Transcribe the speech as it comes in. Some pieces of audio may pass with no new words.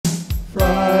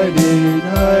Friday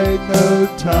night,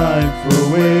 no time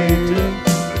for waiting.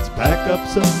 Let's pack up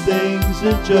some things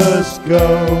and just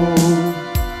go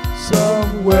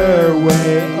somewhere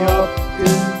way up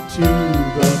into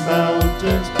the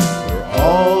mountains where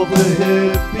all the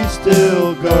hippies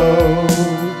still go.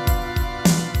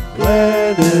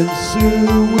 Glenn and Sue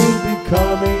will be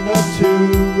coming up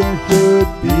too and could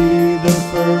be the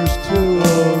first to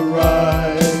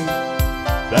arrive.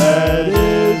 That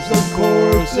is, of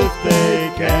course, if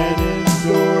they can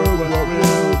endure what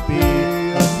will be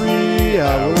a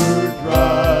 3-hour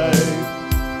drive.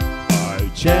 By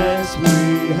chance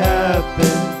we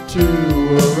happen to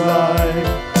arrive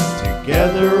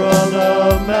together on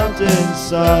a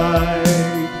mountainside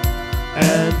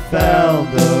and found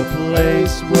a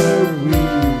place where we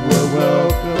were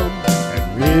welcome and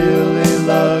really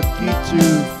lucky to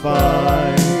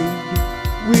find.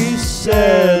 We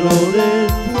settled in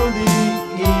for the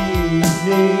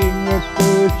evening,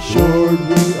 assured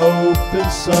we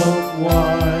opened some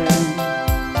wine,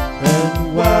 and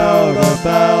wowed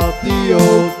about the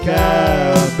old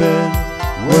cabin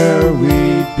where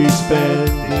we'd be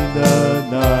spending the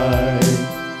night.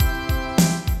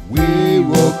 We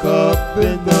woke up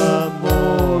in the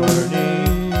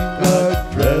morning,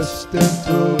 got dressed and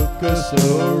took us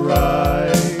a ride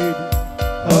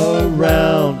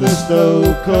around a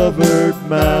snow-covered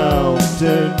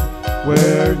mountain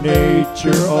where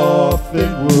nature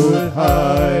often would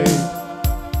hide.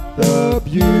 The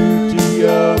beauty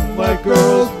of my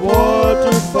girl's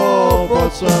waterfall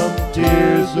brought some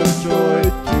tears of joy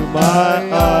to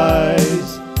my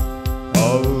eyes.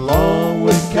 Along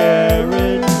with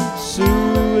Karen, Sue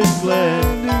and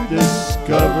Glenn, who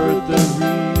discovered the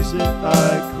reason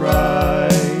I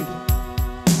cried.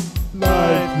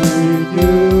 Life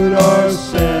renewed our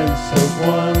sense of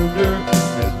wonder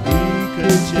as we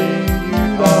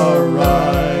continued our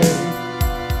ride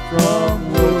from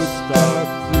Woodstock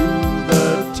through the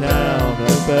town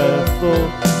of Bethel.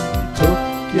 We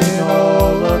took in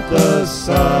all of the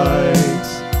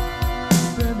sights